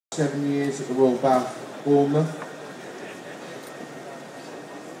7 years at the Royal Bath, Bournemouth.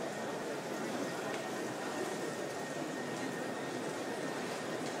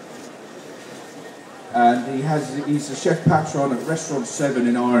 And he's a chef patron at Restaurant 7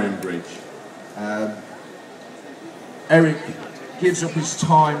 in Ironbridge. Eric gives up his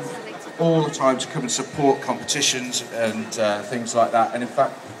time all the time to come and support competitions and things like that. And in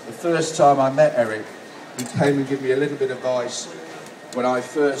fact, the first time I met Eric, he came and gave me a little bit of advice when I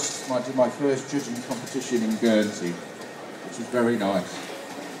did my first judging competition in Guernsey, which was very nice.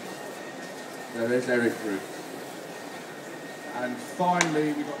 There's Eric Group. And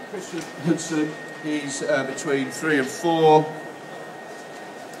finally, we've got Chris Hudson. He's between 3 and 4.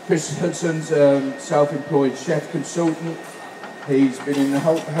 Chris Hudson's self-employed chef consultant. He's been in the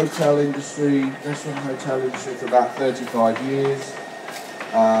hotel industry, restaurant and hotel industry for about 35 years.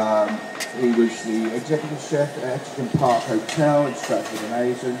 He was the executive chef at Exeter Park Hotel in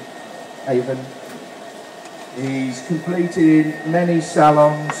Stratford-on-Avon. He's completed many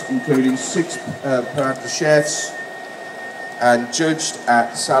salons, including 6 per chefs, and judged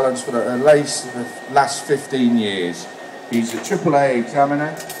at salons for the last 15 years. He's a AAA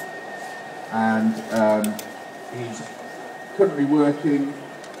examiner, and he's currently working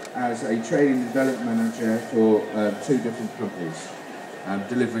as a training and development manager for 2 different companies,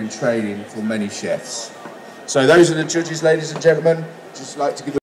 delivering training for many chefs. So those are the judges, ladies and gentlemen. Just like to give